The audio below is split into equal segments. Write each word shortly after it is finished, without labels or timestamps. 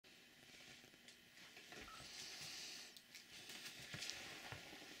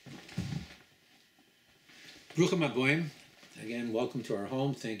Bruchim Aboim. Again, welcome to our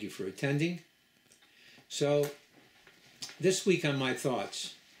home. Thank you for attending. So, this week on My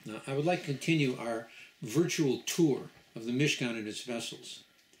Thoughts, I would like to continue our virtual tour of the Mishkan and its vessels.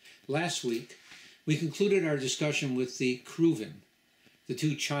 Last week, we concluded our discussion with the Cherubim, the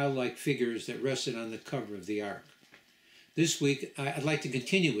two childlike figures that rested on the cover of the ark. This week, I'd like to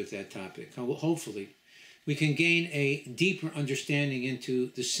continue with that topic. Hopefully, we can gain a deeper understanding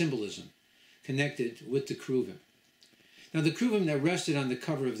into the symbolism connected with the Cherubim. Now, the Cherubim that rested on the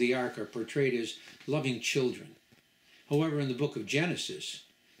cover of the ark are portrayed as loving children. However, in the book of Genesis,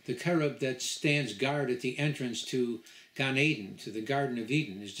 the cherub that stands guard at the entrance to Gan Eden, to the Garden of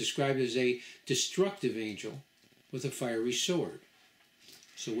Eden, is described as a destructive angel with a fiery sword.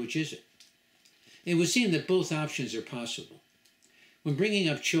 So which is it? It would seem that both options are possible. When bringing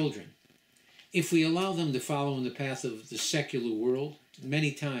up children, if we allow them to follow in the path of the secular world,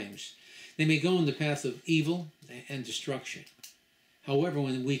 many times they may go in the path of evil and destruction. However,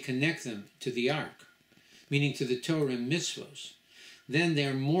 when we connect them to the ark, meaning to the Torah and mitzvos, then they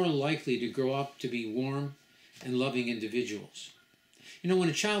are more likely to grow up to be warm and loving individuals. You know, when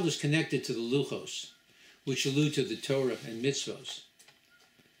a child is connected to the luchos, which allude to the Torah and mitzvos,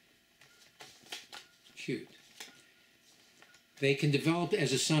 they can develop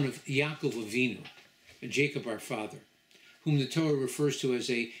as a son of Yaakov Avinu, Jacob our father, whom the Torah refers to as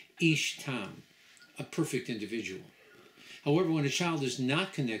a Ish Tam, a perfect individual. However, when a child is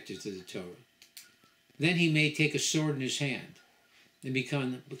not connected to the Torah, then he may take a sword in his hand and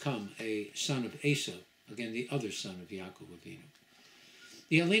become a son of Esau, again the other son of Yaakov Avinu.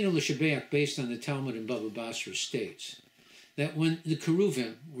 The Aleinu L'Shabeach, based on the Talmud in Baba Basra, states that when the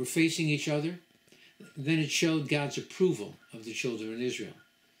Cheruvim were facing each other, then it showed God's approval of the children of Israel.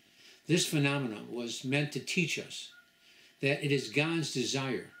 This phenomenon was meant to teach us that it is God's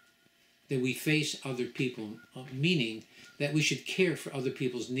desire that we face other people, meaning that we should care for other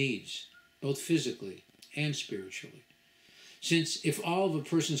people's needs, both physically and spiritually. Since if all of a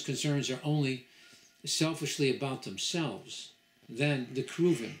person's concerns are only selfishly about themselves, then the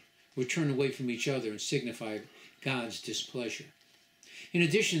Cheruvim would turn away from each other and signify God's displeasure. In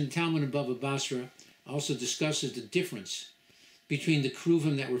addition, the Talmud in Baba Basra also discusses the difference between the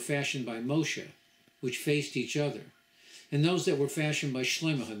Cheruvim that were fashioned by Moshe, which faced each other, and those that were fashioned by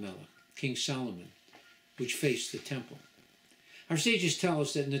Shlomo HaMelech, King Solomon, which faced the temple. Our sages tell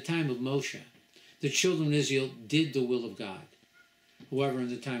us that in the time of Moshe, the children of Israel did the will of God. However, in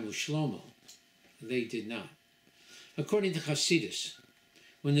the time of Shlomo, they did not. According to Hasidus,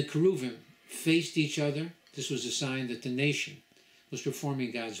 when the Cheruvim faced each other, this was a sign that the nation was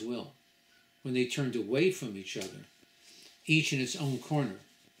performing God's will. When they turned away from each other, each in its own corner,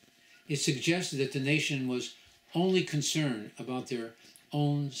 it suggested that the nation was only concerned about their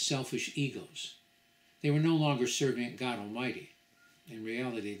own selfish egos. They were no longer serving God Almighty. In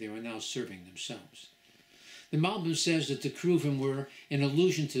reality, they were now serving themselves. The Malbim says that the Cheruvim were an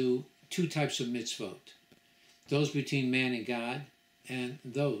allusion to two types of mitzvot, those between man and God, and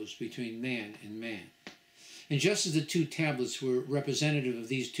those between man and man. And just as the two tablets were representative of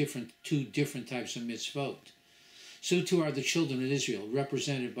these two different types of mitzvot, so too are the children of Israel,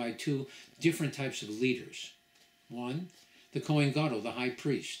 represented by two different types of leaders. One, the Kohen Gadol, the high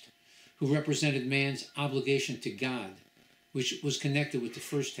priest, who represented man's obligation to God, which was connected with the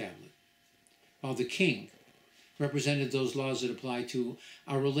first tablet, while the king represented those laws that apply to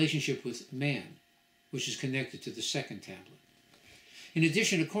our relationship with man, which is connected to the second tablet. In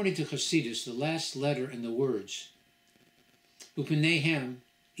addition, according to Hasidus, the last letter in the words, Upanehem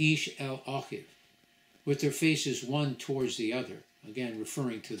ish el achiv, with their faces one towards the other, again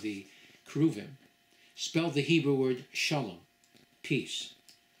referring to the Cheruvim, spelled the Hebrew word shalom, peace.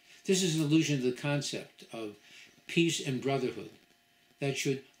 This is an allusion to the concept of peace and brotherhood that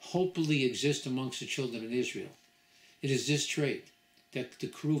should hopefully exist amongst the children of Israel. It is this trait that the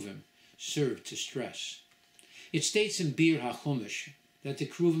Cheruvim served to stress. It states in Bir HaChumash that the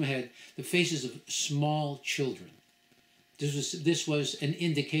Cheruvim had the faces of small children. This was an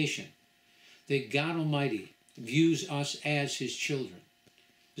indication that God Almighty views us as his children.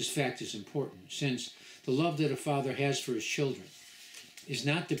 This fact is important, since the love that a father has for his children is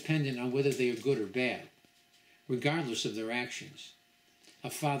not dependent on whether they are good or bad, regardless of their actions. A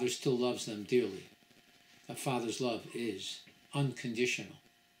father still loves them dearly. A father's love is unconditional.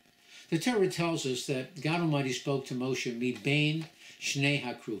 The Torah tells us that God Almighty spoke to Moshe mibein shnei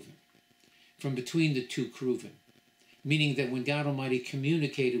hakruvim, from between the two Cheruvim, meaning that when God Almighty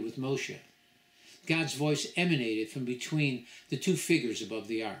communicated with Moshe, God's voice emanated from between the two figures above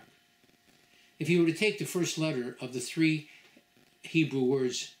the ark. If you were to take the first letter of the three Hebrew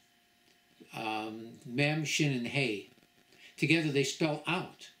words Mem, Shin, and He. Together they spell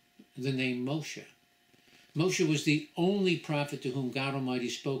out the name Moshe. Moshe was the only prophet to whom God Almighty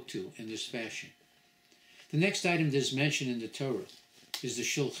spoke to in this fashion. The next item that is mentioned in the Torah is the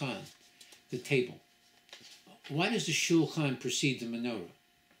Shulchan, the table. Why does the Shulchan precede the menorah?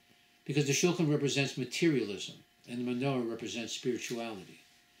 Because the Shulchan represents materialism and the menorah represents spirituality.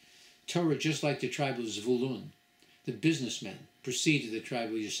 Torah, just like the tribe of Zvulun, the businessmen, preceded the tribe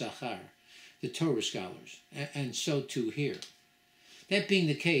of Yisachar, the Torah scholars, and so too here. That being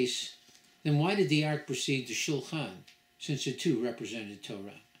the case, then why did the ark precede the Shulchan, since the two represented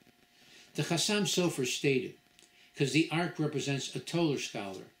Torah? The Chassam Sofer stated, because the ark represents a Torah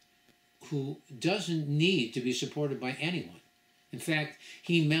scholar who doesn't need to be supported by anyone. In fact,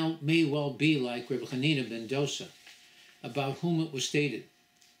 he may well be like Rebbe Hanina ben Dosa, about whom it was stated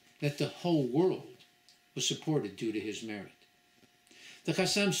that the whole world was supported due to his merit. The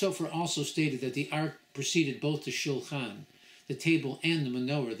Chassam Sofer also stated that the ark preceded both the Shulchan, the table, and the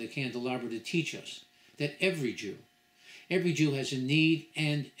menorah, the candelabra, to teach us that every Jew has a need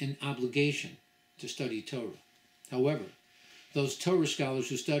and an obligation to study Torah. However, those Torah scholars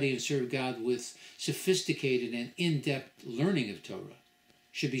who study and serve God with sophisticated and in-depth learning of Torah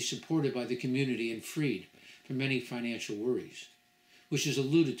should be supported by the community and freed from any financial worries, which is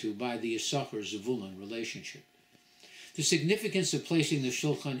alluded to by the Issachar-Zevulun relationship. The significance of placing the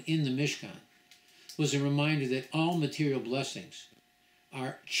Shulchan in the Mishkan was a reminder that all material blessings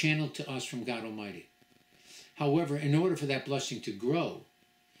are channeled to us from God Almighty. However, in order for that blessing to grow,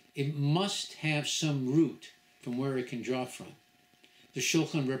 it must have some root from where it can draw from. The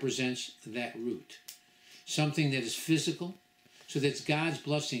Shulchan represents that root, something that is physical, so that God's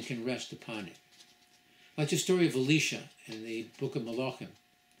blessing can rest upon it. Like the story of Elisha in the book of Malachim,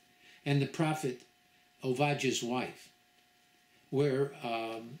 and the prophet Ovadiah's wife, where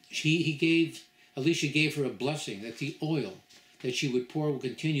Elisha gave her a blessing that the oil that she would pour would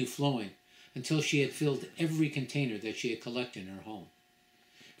continue flowing until she had filled every container that she had collected in her home.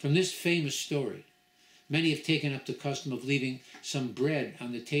 From this famous story, many have taken up the custom of leaving some bread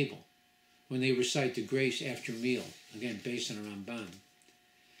on the table when they recite the grace after meal, again based on a Ramban.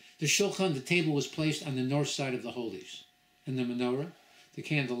 The Shulchan, the table, was placed on the north side of the Holies, and the menorah, the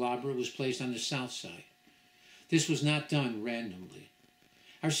candelabra, was placed on the south side. This was not done randomly.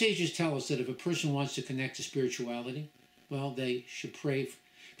 Our sages tell us that if a person wants to connect to spirituality, well, they should pray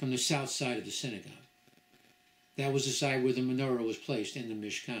from the south side of the synagogue. That was the side where the menorah was placed in the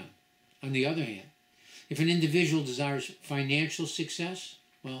Mishkan. On the other hand, if an individual desires financial success,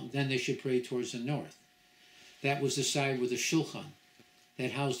 well, then they should pray towards the north. That was the side where the Shulchan,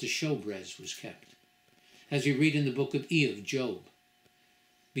 that housed the showbreads, was kept. As we read in the book of Job,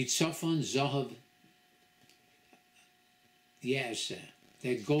 Mitzofon Zahav Yaseh,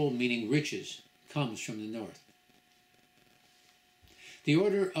 that gold, meaning riches, comes from the north. The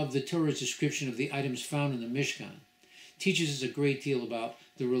order of the Torah's description of the items found in the Mishkan teaches us a great deal about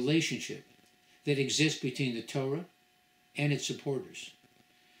the relationship that exists between the Torah and its supporters.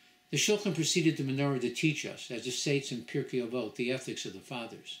 The Shulchan preceded the menorah to teach us, as it states in Pirkei Avot, the ethics of the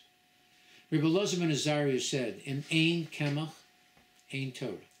fathers. Rebbe Elazar ben Azariah said, "Im ein kemach, ein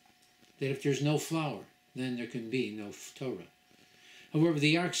Torah," that if there's no flour, then there can be no Torah. However,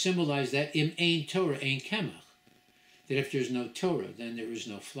 the ark symbolized that im ein Torah, ein kemach, that if there's no Torah, then there is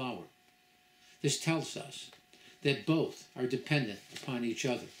no flour. This tells us that both are dependent upon each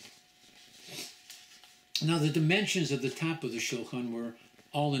other. Now, the dimensions of the top of the Shulchan were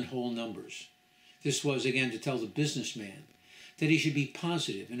all in whole numbers. This was, again, to tell the businessman that he should be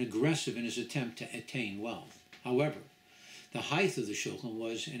positive and aggressive in his attempt to attain wealth. However, the height of the Shulchan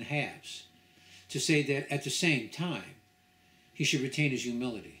was in halves, to say that at the same time, he should retain his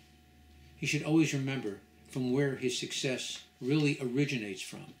humility. He should always remember from where his success really originates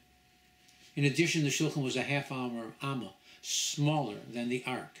from. In addition, the Shulchan was a half-amma, smaller than the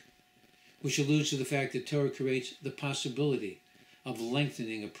ark, which alludes to the fact that Torah creates the possibility of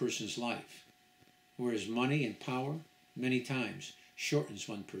lengthening a person's life, whereas money and power many times shortens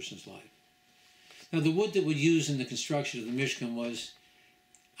one person's life. Now, the wood that was used in the construction of the Mishkan was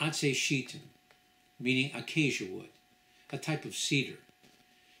Atzei Shittim, meaning acacia wood, a type of cedar.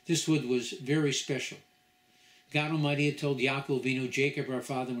 This wood was very special. God Almighty had told Yaakov Avinu, Jacob our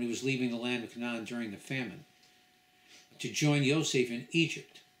father, when he was leaving the land of Canaan during the famine, to join Yosef in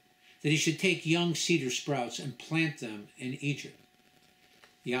Egypt, that he should take young cedar sprouts and plant them in Egypt.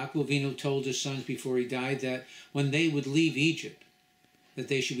 Yaakov Avinu told his sons before he died that when they would leave Egypt, that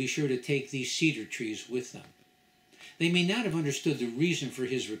they should be sure to take these cedar trees with them. They may not have understood the reason for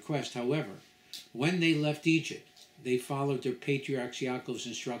his request. However, when they left Egypt, they followed their patriarch Yaakov's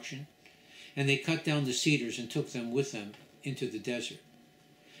instruction and they cut down the cedars and took them with them into the desert.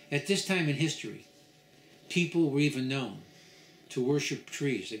 At this time in history, people were even known to worship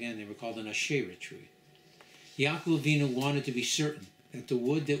trees. Again, they were called an Asherah tree. Yaakov Avinu wanted to be certain that the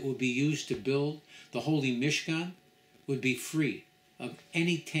wood that would be used to build the holy Mishkan would be free of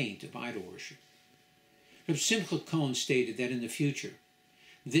any taint of idol worship. Reb Simcha Cohen stated that in the future,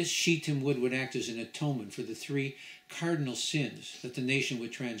 this shittim wood would act as an atonement for the 3 cardinal sins that the nation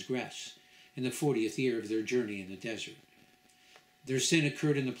would transgress in the 40th year of their journey in the desert. Their sin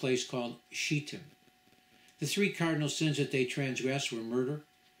occurred in a place called Shittim. The 3 cardinal sins that they transgressed were murder,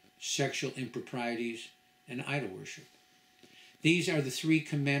 sexual improprieties, and idol worship. These are the 3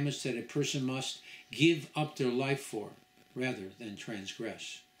 commandments that a person must give up their life for rather than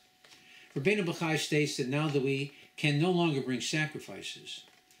transgress. Rabbeinu Bachai states that now that we can no longer bring sacrifices,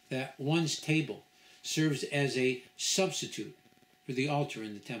 that one's table serves as a substitute for the altar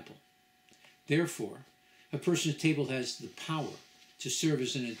in the temple. Therefore, a person's table has the power to serve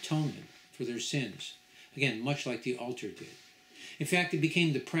as an atonement for their sins, again, much like the altar did. In fact, it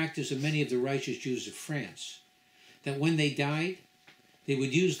became the practice of many of the righteous Jews of France that when they died, they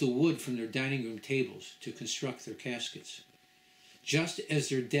would use the wood from their dining room tables to construct their caskets. Just as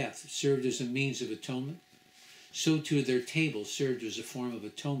their death served as a means of atonement, so too their table served as a form of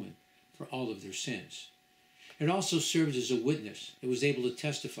atonement for all of their sins. It also served as a witness that was able to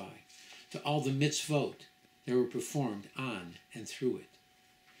testify to all the mitzvot that were performed on and through it.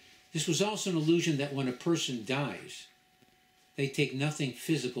 This was also an illusion that when a person dies, they take nothing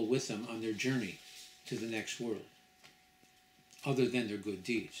physical with them on their journey to the next world, other than their good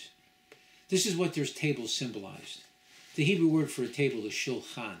deeds. This is what their table symbolized. The Hebrew word for a table is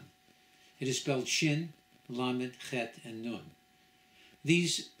shulchan. It is spelled shin, lamed, chet, and nun.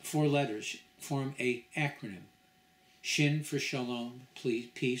 These 4 letters form an acronym. Shin for shalom,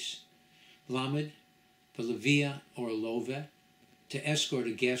 peace. Lamed, belevia or love, to escort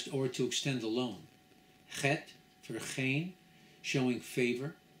a guest or to extend a loan. Chet for chen, showing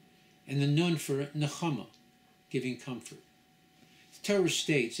favor. And the nun for nechama, giving comfort. The Torah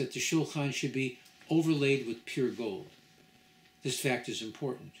states that the shulchan should be overlaid with pure gold. This fact is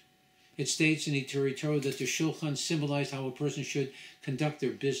important. It states in the Torah that the shulchan symbolized how a person should conduct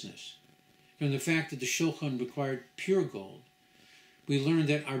their business. From the fact that the shulchan required pure gold, we learn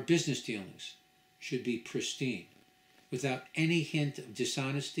that our business dealings should be pristine, without any hint of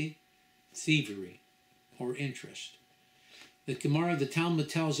dishonesty, thievery, or interest. The Gemara, the Talmud,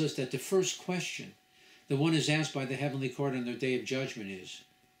 tells us that the first question that one is asked by the heavenly court on their day of judgment is,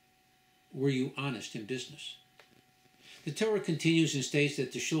 were you honest in business? The Torah continues and states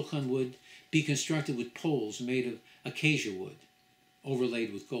that the shulchan would be constructed with poles made of acacia wood,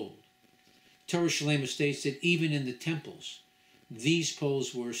 overlaid with gold. Torah Shalema states that even in the temples, these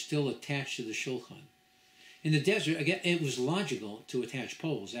poles were still attached to the shulchan. In the desert, again, it was logical to attach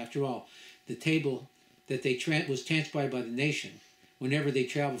poles. After all, the table that was transported by the nation whenever they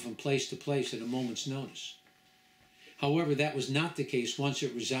traveled from place to place at a moment's notice. However, that was not the case once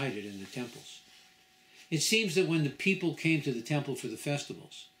it resided in the temples. It seems that when the people came to the temple for the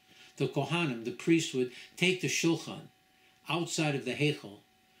festivals, the Kohanim, the priest, would take the shulchan outside of the heichal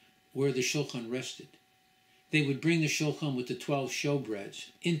where the shulchan rested. They would bring the shulchan with the 12 showbreads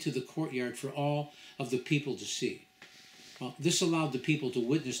into the courtyard for all of the people to see. Well, this allowed the people to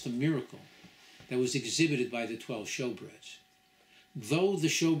witness the miracle that was exhibited by the 12 showbreads. Though the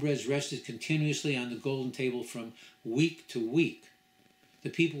showbreads rested continuously on the golden table from week to week, the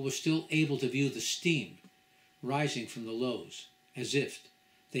people were still able to view the steam rising from the loaves as if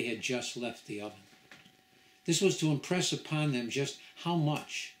they had just left the oven. This was to impress upon them just how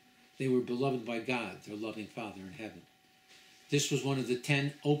much they were beloved by God, their loving Father in heaven. This was one of the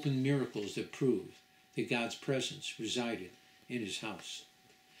 10 open miracles that proved that God's presence resided in his house.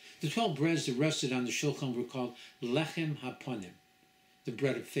 The 12 breads that rested on the shulchan were called lechem haponim, the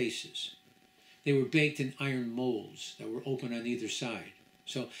bread of faces. They were baked in iron molds that were open on either side.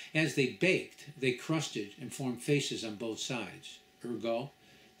 So as they baked, they crusted and formed faces on both sides. Ergo,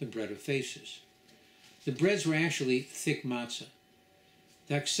 the bread of faces. The breads were actually thick matzah.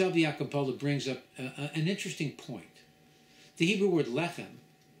 The Aksav Yakapala brings up an interesting point. The Hebrew word lechem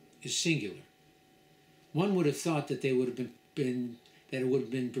is singular. One would have thought that they would have that it would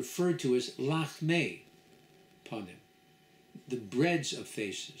have been referred to as lachmei ponim, the breads of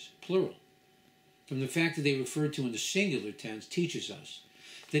faces, plural. From the fact that they referred to in the singular tense teaches us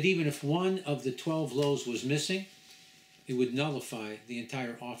that even if one of the 12 loaves was missing, it would nullify the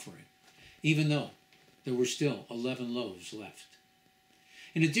entire offering, even though there were still 11 loaves left.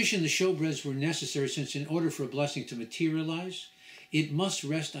 In addition, the showbreads were necessary since in order for a blessing to materialize, it must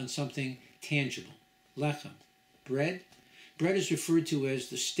rest on something tangible. Lechem, bread. Bread is referred to as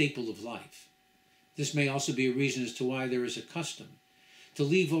the staple of life. This may also be a reason as to why there is a custom to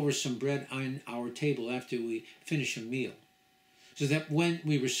leave over some bread on our table after we finish a meal, so that when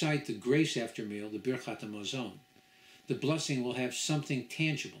we recite the grace after meal, the Birchat HaMazon, the blessing will have something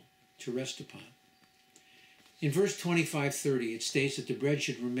tangible to rest upon. In verse 25-30, it states that the bread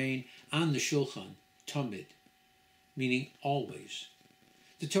should remain on the shulchan, tamid, meaning always.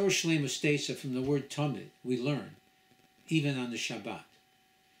 The Torah Shlema states that from the word tamid, we learn, even on the Shabbat.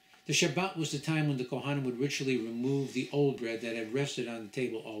 The Shabbat was the time when the Kohanim would ritually remove the old bread that had rested on the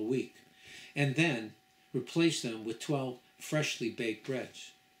table all week, and then replace them with 12 freshly baked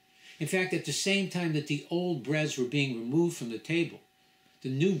breads. In fact, at the same time that the old breads were being removed from the table, the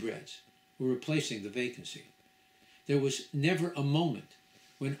new breads were replacing the vacancy. There was never a moment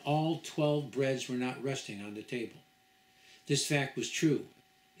when all 12 breads were not resting on the table. This fact was true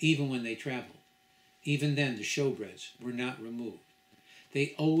even when they traveled. Even then, the showbreads were not removed.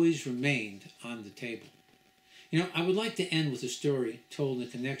 They always remained on the table. You know, I would like to end with a story told in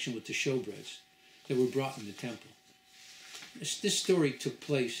connection with the showbreads that were brought in the temple. This story took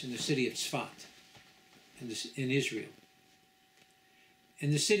place in the city of Tzfat, in Israel. In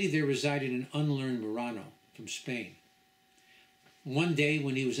the city there resided an unlearned Marrano from Spain. One day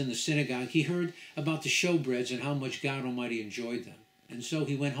when he was in the synagogue, he heard about the showbreads and how much God Almighty enjoyed them. And so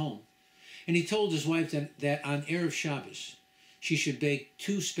he went home. And he told his wife that on Erev Shabbos, she should bake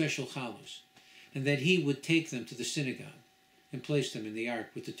 2 special challahs, and that he would take them to the synagogue and place them in the ark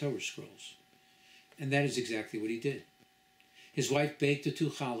with the Torah scrolls. And that is exactly what he did. His wife baked the 2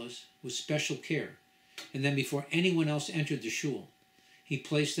 challahs with special care, and then before anyone else entered the shul, he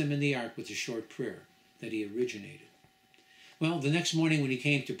placed them in the ark with a short prayer that he originated. Well, the next morning when he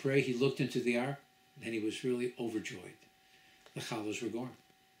came to pray, he looked into the ark, and he was really overjoyed. The challahs were gone.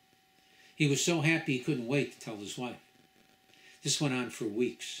 He was so happy he couldn't wait to tell his wife. This went on for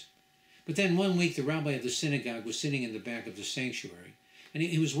weeks. But then one week the rabbi of the synagogue was sitting in the back of the sanctuary, and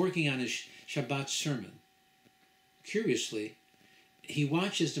he was working on his Shabbat sermon. Curiously, he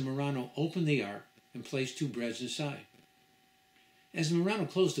watched as the Marrano opened the ark and placed 2 breads inside. As the Marrano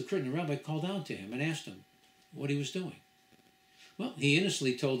closed the curtain, the rabbi called out to him and asked him what he was doing. Well, he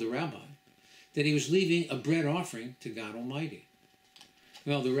innocently told the rabbi that he was leaving a bread offering to God Almighty.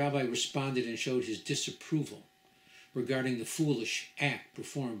 Well, the rabbi responded and showed his disapproval regarding the foolish act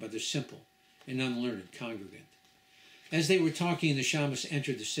performed by the simple and unlearned congregant. As they were talking, the shamus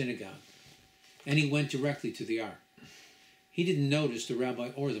entered the synagogue, and he went directly to the ark. He didn't notice the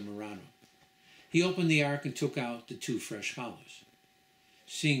rabbi or the Marrano. He opened the ark and took out the 2 fresh challahs.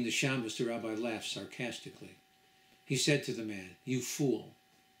 Seeing the shamus, the rabbi laughed sarcastically. He said to the man, "You fool,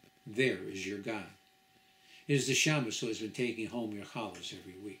 there is your God. It is the shamus who has been taking home your challahs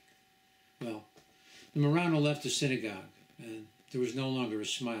every week." Well, the Marrano left the synagogue, and there was no longer a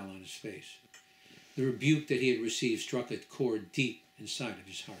smile on his face. The rebuke that he had received struck a chord deep inside of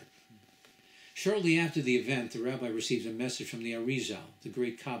his heart. Shortly after the event, the rabbi received a message from the Arizal, the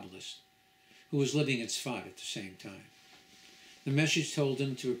great Kabbalist, who was living in Tzfat at the same time. The message told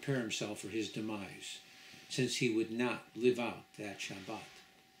him to prepare himself for his demise, since he would not live out that Shabbat.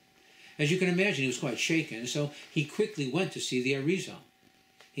 As you can imagine, he was quite shaken, so he quickly went to see the Arizal.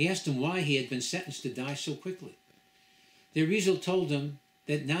 He asked him why he had been sentenced to die so quickly. The Arizal told him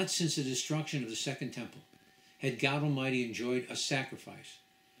that not since the destruction of the Second Temple had God Almighty enjoyed a sacrifice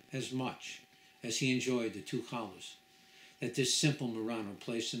as much as he enjoyed the 2 challahs that this simple Marrano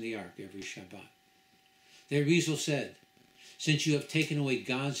placed in the ark every Shabbat. The Arizal said, "Since you have taken away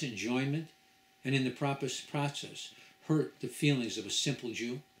God's enjoyment and in the process hurt the feelings of a simple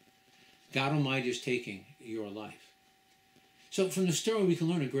Jew, God Almighty is taking your life." So from the story we can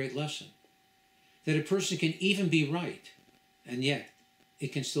learn a great lesson, that a person can even be right, and yet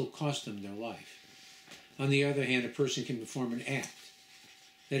it can still cost them their life. On the other hand, a person can perform an act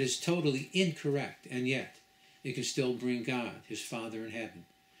that is totally incorrect, and yet it can still bring God, his Father in heaven,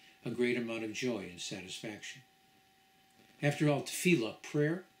 a great amount of joy and satisfaction. After all, tefillah,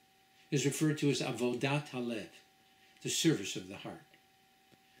 prayer, is referred to as avodat halev, the service of the heart,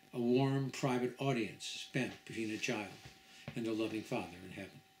 a warm, private audience spent between a child and a loving Father in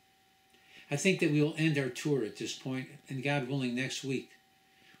heaven. I think that we will end our tour at this point, and God willing, next week,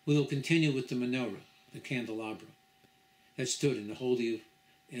 we will continue with the menorah, the candelabra, that stood in the holy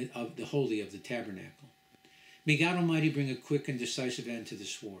of the Tabernacle. May God Almighty bring a quick and decisive end to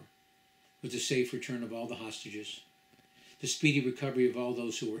this war, with the safe return of all the hostages, the speedy recovery of all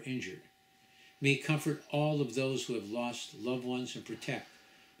those who were injured. May He comfort all of those who have lost loved ones and protect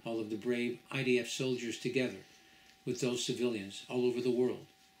all of the brave IDF soldiers together with those civilians all over the world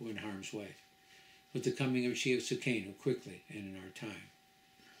who are in harm's way. With the coming of Tzidkenu quickly and in our time.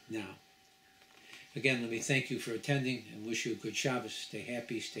 Now, again, let me thank you for attending and wish you a good Shabbos. Stay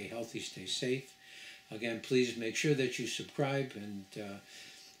happy, stay healthy, stay safe. Again, please make sure that you subscribe and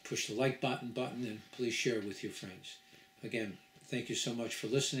push the like button, and please share it with your friends. Again, thank you so much for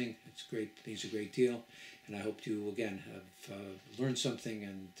listening. It's great, means a great deal. And I hope you, again, have learned something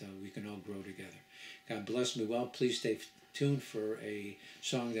and we can all grow together. God bless me well. Please stay tuned for a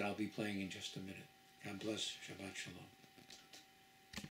song that I'll be playing in just a minute. God bless. Shabbat Shalom.